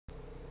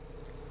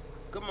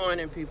Good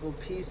morning, people.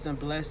 Peace and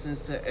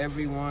blessings to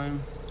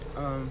everyone.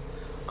 I'm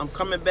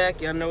coming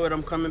back. Y'all know what?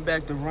 I'm coming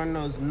back to run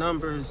those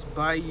numbers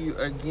by you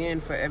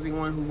again for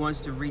everyone who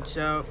wants to reach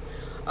out.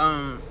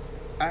 I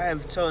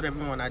have told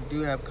everyone I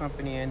do have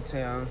company in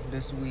town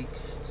this week,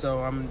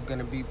 so I'm going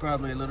to be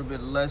probably a little bit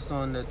less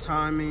on the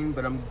timing,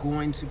 but I'm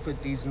going to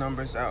put these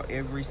numbers out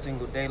every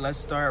single day. Let's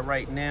start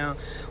right now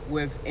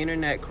with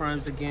internet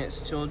crimes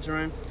against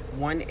children,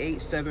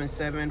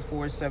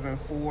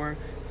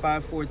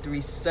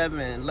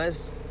 1-877-474-5437.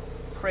 Let's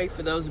pray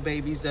for those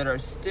babies that are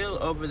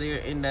still over there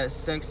in that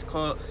sex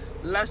cult.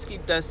 Let's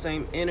keep that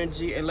same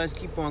energy and let's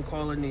keep on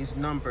calling these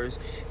numbers.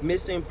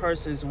 Missing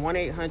persons,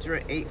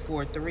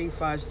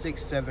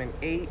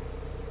 1-800-843-5678,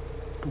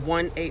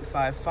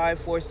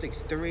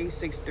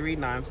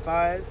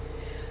 1-855-463-6395.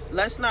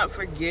 Let's not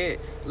forget,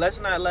 let's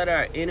not let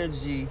our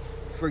energy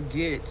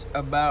forget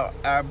about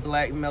our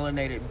black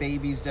melanated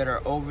babies that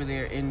are over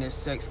there in this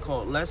sex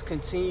cult. Let's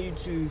continue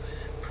to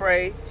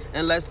pray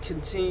and let's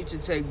continue to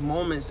take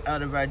moments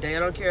out of our day. I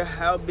don't care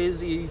how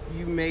busy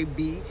you may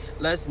be,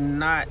 let's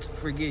not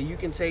forget. You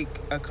can take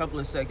a couple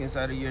of seconds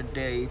out of your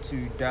day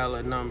to dial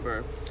a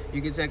number.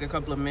 You can take a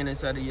couple of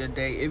minutes out of your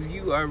day. If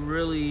you are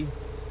really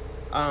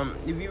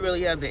if you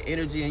really have the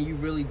energy and you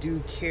really do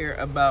care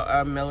about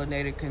our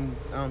melanated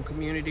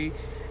community,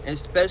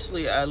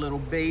 especially our little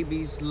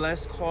babies,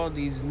 let's call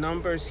these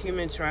numbers.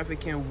 Human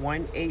trafficking,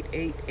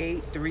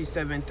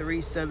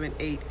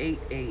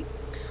 1-888-373-7888.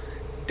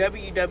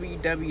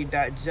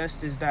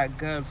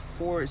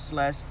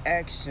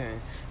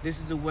 www.justice.gov/action. This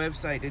is a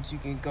website that you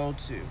can go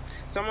to.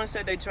 Someone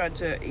said they tried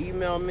to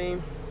email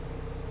me.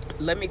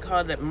 Let me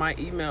call that my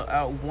email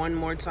out one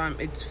more time.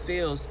 It's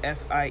Fields,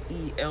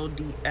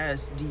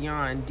 FIELDS,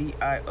 Dion,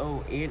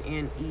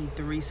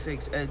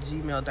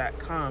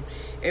 DIONNE36@gmail.com.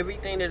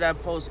 Everything that I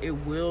post,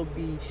 it will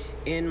be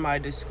in my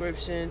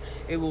description.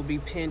 It will be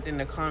pinned in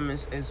the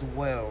comments as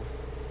well.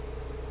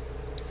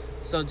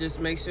 So just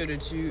make sure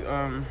that you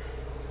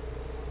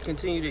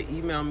continue to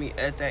email me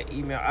at that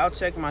email. I'll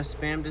check my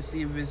spam to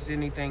see if there's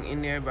anything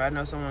in there, but I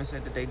know someone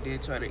said that they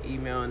did try to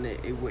email and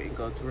it wouldn't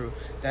go through.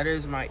 That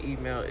is my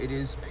email. It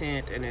is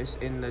pinned and it's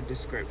in the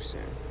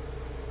description.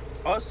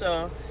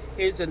 Also,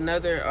 here's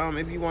another,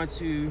 if you want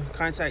to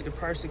contact the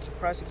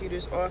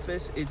prosecutor's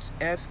office, it's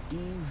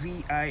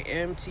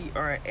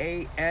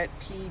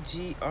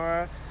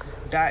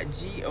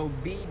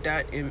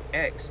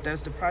FEVIMTRA@pgr.gov.mx.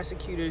 That's the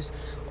prosecutor's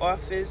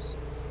office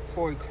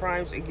for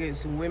crimes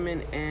against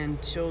women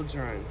and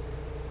children.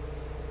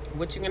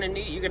 What you're going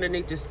to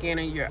need to scan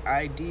in your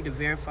ID to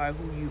verify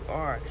who you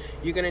are.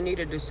 You're going to need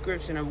a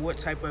description of what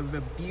type of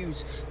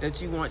abuse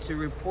that you want to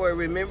report.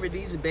 Remember,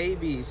 these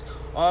babies,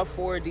 all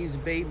four of these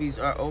babies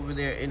are over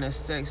there in a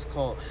sex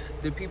cult.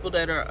 The people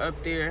that are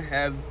up there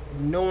have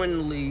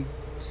knowingly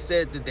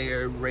said that they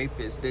are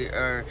rapists, they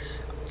are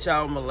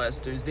child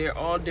molesters. They're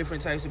all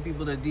different types of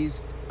people that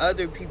these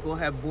other people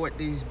have brought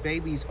these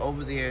babies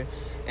over there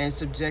and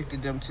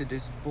subjected them to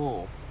this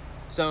bull.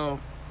 So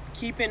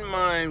keep in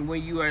mind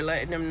when you are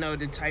letting them know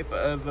the type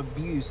of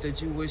abuse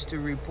that you wish to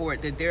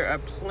report, that there are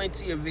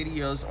plenty of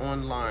videos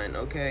online,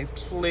 okay?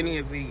 Plenty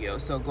of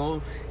videos. So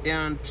go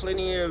down,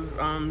 plenty of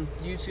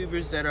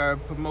YouTubers that are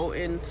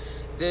promoting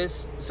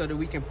this so that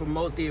we can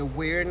promote the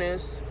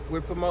awareness. We're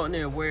promoting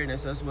the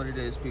awareness. That's what it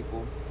is,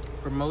 people.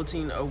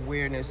 Promoting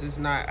awareness. It's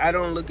not, I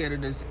don't look at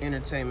it as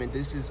entertainment.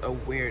 This is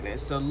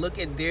awareness. So look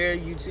at their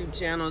YouTube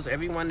channels.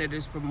 Everyone that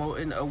is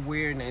promoting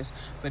awareness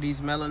for these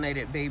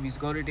melanated babies,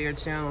 go to their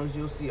channels.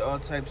 You'll see all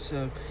types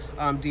of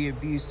the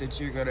abuse that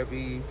you're going to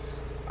be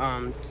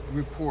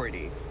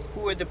reporting.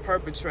 Who are the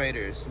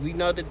perpetrators? We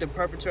know that the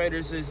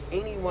perpetrators is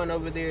anyone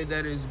over there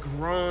that is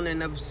grown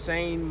and of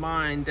sane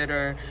mind, that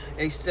are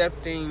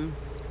accepting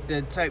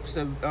the types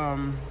of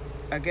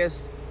I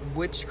guess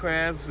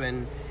witchcraft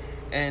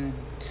and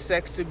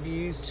sex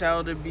abuse,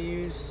 child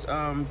abuse,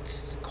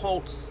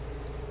 cults,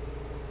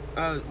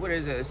 what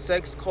is it,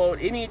 sex cult,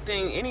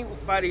 anything,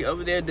 anybody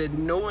over there that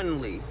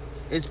knowingly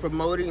is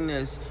promoting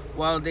this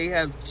while they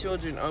have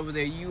children over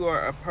there, you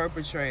are a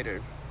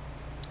perpetrator.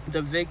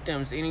 The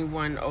victims,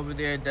 anyone over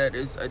there that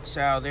is a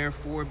child, there are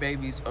 4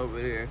 babies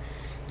over there.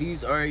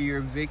 These are your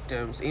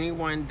victims.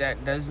 Anyone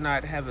that does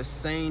not have a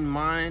sane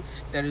mind,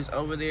 that is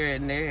over there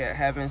and they're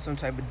having some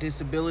type of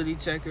disability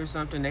check or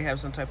something, they have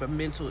some type of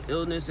mental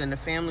illness and the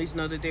families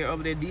know that they're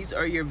over there, these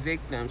are your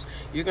victims.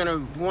 You're going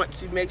to want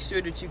to make sure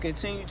that you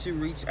continue to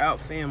reach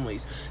out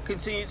families.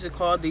 Continue to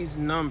call these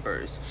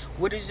numbers.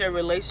 What is your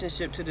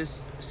relationship to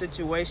this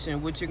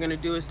situation? What you're going to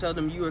do is tell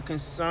them you are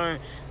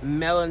concerned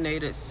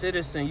melanated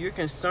citizen. You're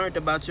concerned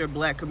about your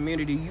black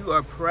community. You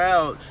are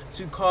proud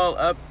to call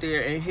up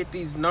there and hit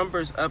these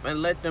numbers up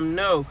and let them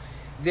know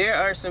there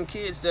are some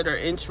kids that are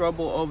in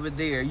trouble over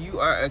there. You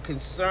are a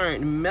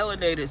concerned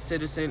melanated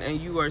citizen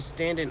and you are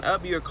standing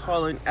up, you're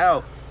calling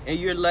out, and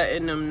you're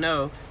letting them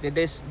know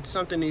that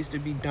something needs to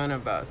be done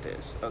about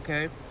this,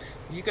 okay?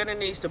 You're gonna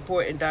need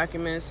support and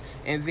documents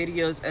and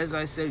videos. As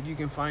I said, you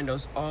can find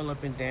those all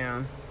up and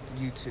down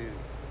YouTube,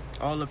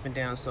 all up and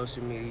down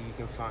social media. You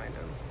can find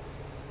them.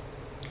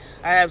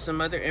 I have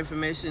some other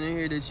information in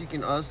here that you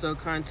can also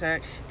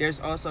contact. There's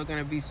also going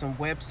to be some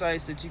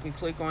websites that you can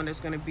click on that's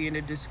going to be in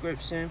the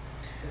description.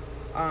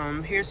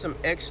 Here's some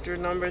extra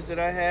numbers that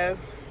I have.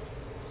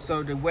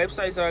 So the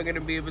websites are going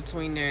to be in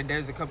between there.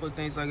 There's a couple of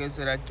things, like I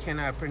said, I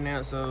cannot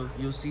pronounce, so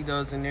you'll see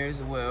those in there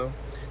as well.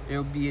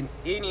 There'll be in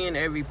any and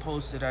every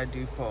post that I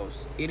do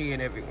post, any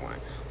and every one.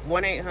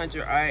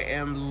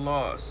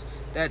 1-800-I-AM-LOST.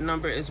 That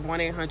number is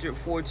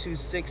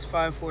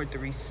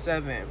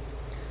 1-800-426-5437.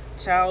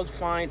 Child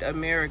Find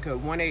America,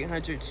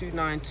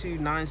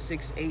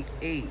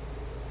 1-800-292-9688.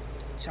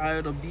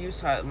 Child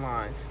Abuse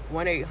Hotline,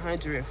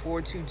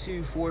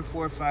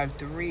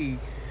 1-800-422-4453.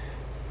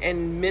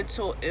 And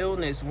mental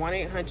illness,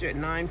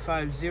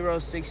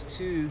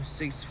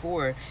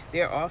 1-800-950-6264.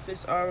 Their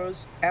office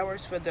hours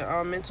for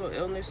the mental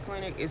illness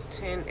clinic is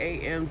 10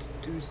 a.m.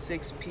 through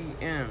 6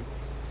 p.m.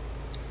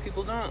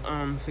 People,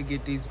 don't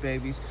forget these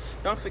babies.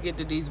 Don't forget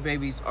that these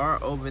babies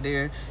are over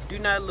there. Do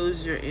not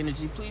lose your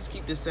energy. Please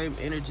keep the same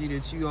energy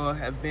that you all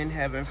have been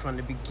having from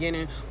the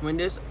beginning. When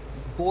this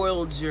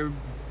boiled your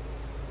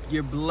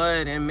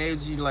blood and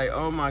made you like,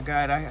 oh my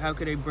God, how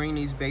could they bring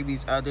these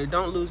babies out there?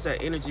 Don't lose that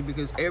energy,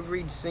 because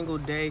every single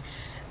day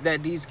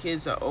that these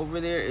kids are over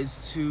there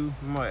is too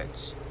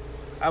much.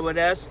 I would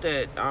ask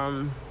that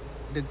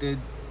the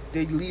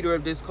leader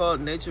of this cult,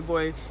 Nature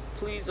Boy,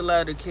 please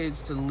allow the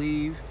kids to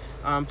leave.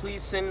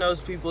 Please send those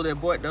people that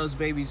brought those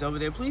babies over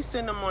there, please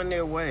send them on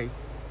their way.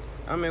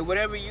 I mean,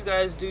 whatever you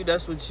guys do,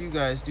 that's what you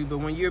guys do. But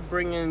when you're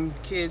bringing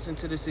kids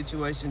into the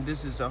situation,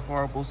 this is a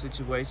horrible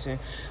situation.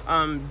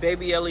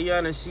 Baby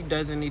Eliana, she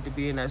doesn't need to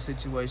be in that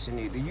situation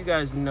either. You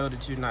guys know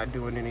that you're not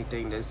doing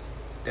anything that's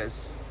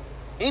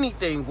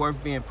anything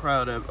worth being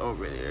proud of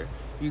over there.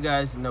 You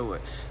guys know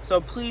it.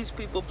 So please,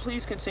 people,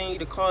 please continue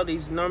to call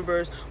these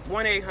numbers.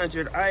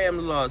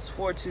 1-800-I-AM-LOST,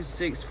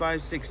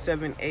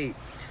 426-5678.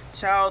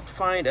 Child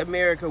Find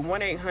America,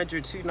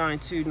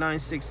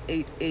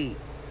 1-800-292-9688.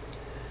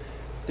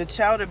 The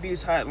Child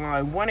Abuse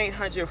Hotline,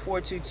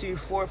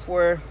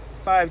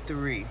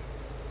 1-800-422-4453.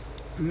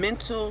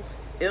 Mental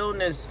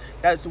illness,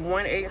 that's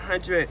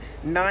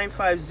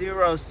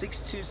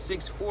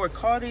 1-800-950-6264.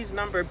 Call these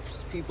numbers,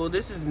 people.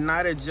 This is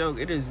not a joke.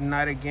 It is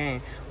not a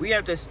game. We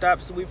have to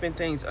stop sweeping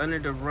things under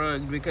the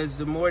rug, because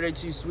the more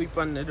that you sweep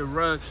under the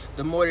rug,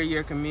 the more that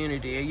your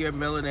community and your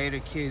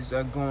melanated kids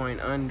are going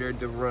under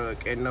the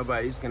rug, and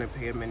nobody's going to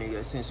pay them any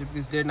attention,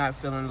 because they're not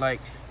feeling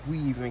like we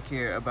even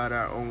care about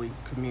our own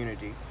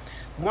community.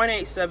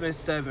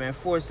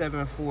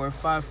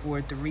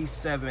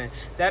 1-877-474-5437.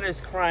 That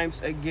is crimes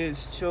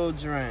against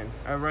children.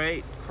 All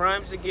right,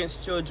 crimes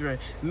against children.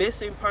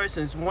 Missing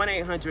persons,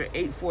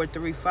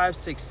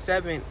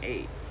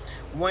 1-800-843-5678.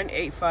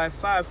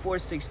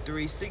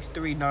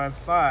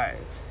 1-855-463-6395.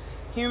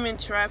 Human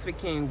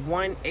trafficking,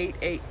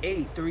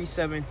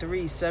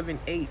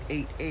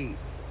 1-888-373-7888.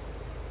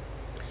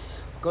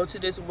 Go to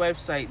this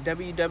website,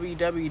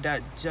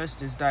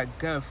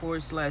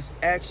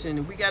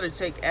 www.justice.gov/action. We got to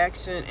take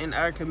action in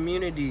our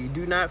community.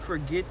 Do not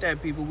forget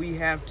that, people. We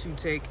have to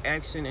take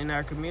action in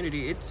our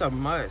community. It's a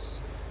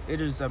must.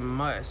 It is a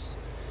must.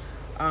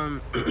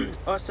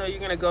 Also, you're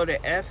going to go to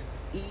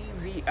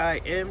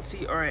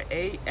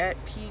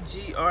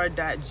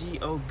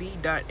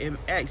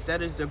FEVIMTRA@pgr.gov.mx.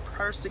 That is the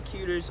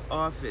Prosecutors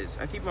Office.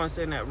 I keep on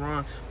saying that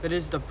wrong, but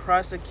it's the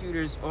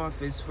Prosecutors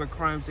Office for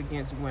Crimes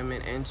Against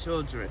Women and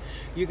Children.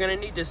 You're going to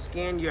need to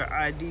scan your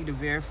ID to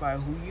verify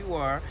who you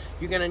are.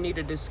 You're going to need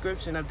a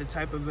description of the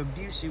type of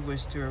abuse you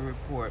wish to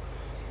report.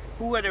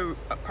 Who are the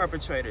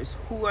perpetrators?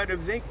 Who are the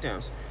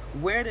victims?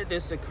 Where did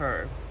this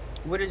occur?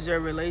 What is your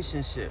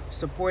relationship?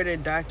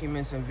 Supporting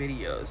documents and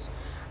videos.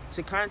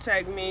 To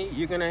contact me,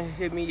 you're going to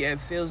hit me at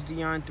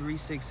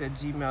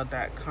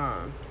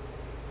philsdion36@gmail.com.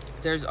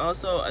 There's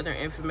also other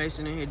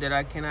information in here that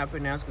I cannot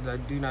pronounce because I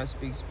do not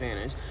speak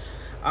Spanish,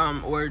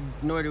 nor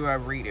do I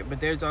read it. But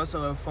there's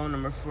also a phone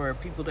number for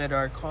people that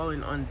are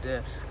calling on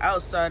the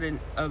outside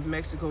of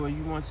Mexico, and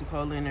you want to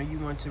call in or you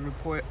want to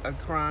report a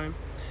crime,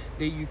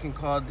 then you can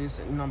call this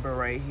number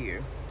right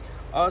here.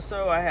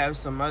 Also, I have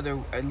some other,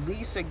 at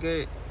least a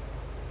good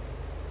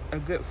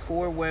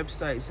 4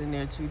 websites in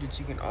there too that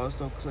you can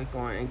also click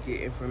on and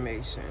get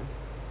information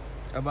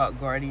about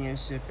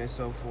guardianship and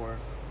so forth,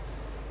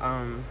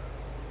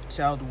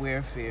 child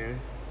welfare,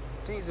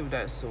 things of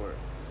that sort.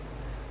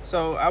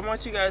 So I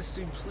want you guys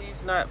to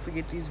please not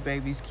forget these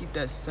babies. Keep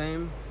that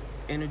same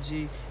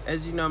energy.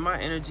 As you know, my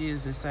energy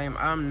is the same.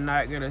 I'm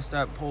not gonna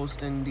stop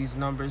posting these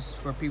numbers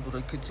for people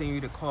to continue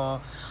to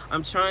call.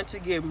 I'm trying to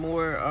get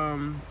more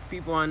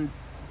people on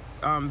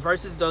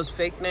versus those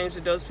fake names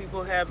that those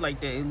people have, like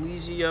the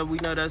Elijah. We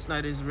know that's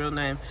not his real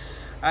name.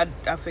 I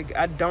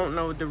don't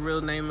know what the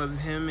real name of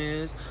him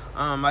is.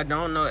 I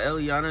don't know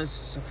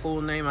Eliana's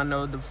full name. I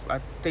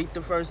think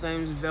the first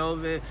name is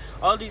Velvet.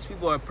 All these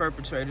people are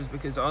perpetrators,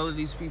 because all of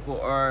these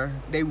people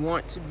they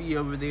want to be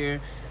over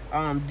there.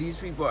 These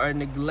people are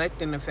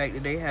neglecting the fact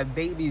that they have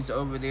babies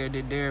over there,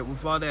 that they're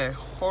with all that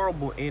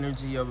horrible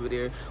energy over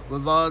there,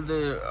 with all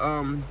the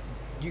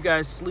you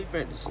guys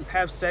sleeping,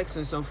 have sex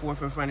and so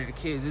forth in front of the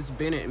kids. It's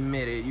been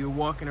admitted. You're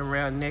walking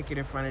around naked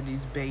in front of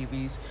these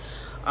babies.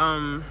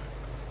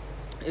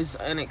 It's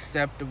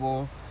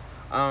unacceptable.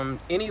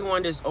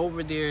 Anyone that's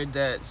over there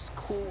that's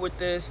cool with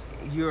this,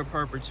 you're a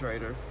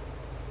perpetrator.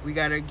 We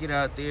gotta get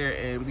out there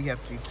and we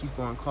have to keep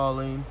on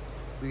calling.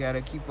 We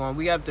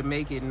have to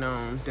make it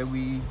known that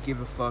we give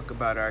a fuck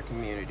about our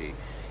community.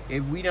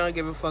 If we don't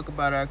give a fuck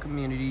about our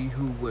community,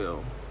 who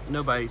will?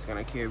 Nobody's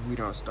gonna care if we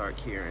don't start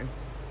caring.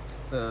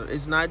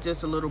 It's not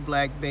just a little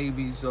black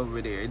babies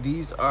over there.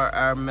 These are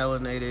our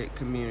melanated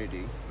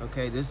community,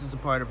 okay? This is a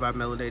part of our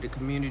melanated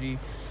community.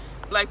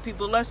 Black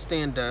people, let's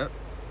stand up.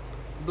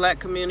 Black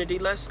community,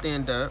 let's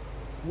stand up.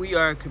 We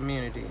are a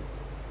community.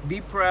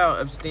 Be proud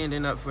of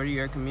standing up for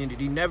your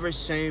community. Never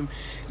shame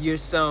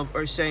yourself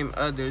or shame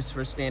others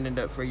for standing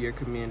up for your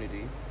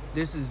community.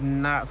 This is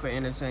not for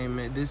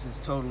entertainment. This is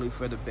totally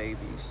for the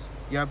babies.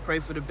 Y'all pray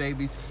for the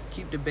babies.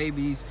 Keep the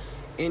babies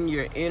in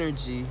your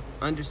energy.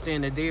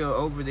 Understand that they are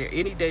over there.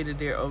 Any day that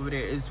they're over there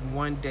is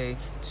one day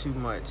too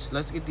much.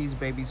 Let's get these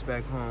babies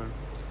back home.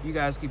 You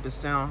guys keep a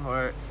sound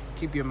heart.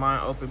 Keep your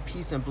mind open.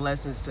 Peace and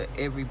blessings to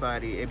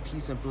everybody, and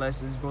peace and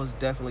blessings most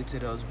definitely to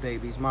those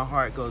babies. My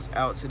heart goes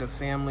out to the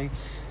family.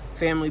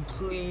 Family,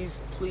 please,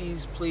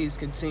 please, please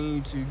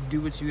continue to do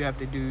what you have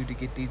to do to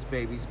get these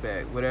babies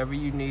back. Whatever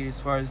you need as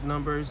far as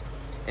numbers,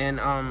 and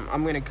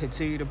I'm going to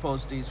continue to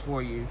post these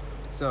for you.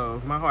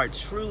 So my heart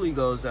truly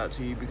goes out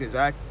to you, because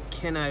I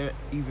cannot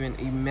even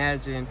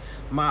imagine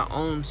my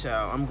own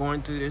child. I'm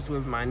going through this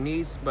with my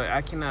niece, but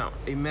I cannot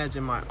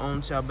imagine my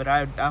own child. But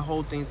I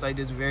hold things like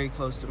this very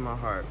close to my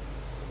heart.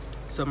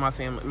 So my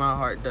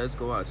heart does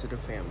go out to the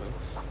family.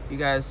 You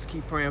guys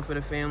keep praying for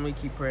the family,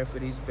 keep praying for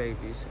these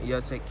babies.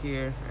 Y'all take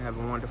care and have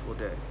a wonderful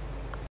day.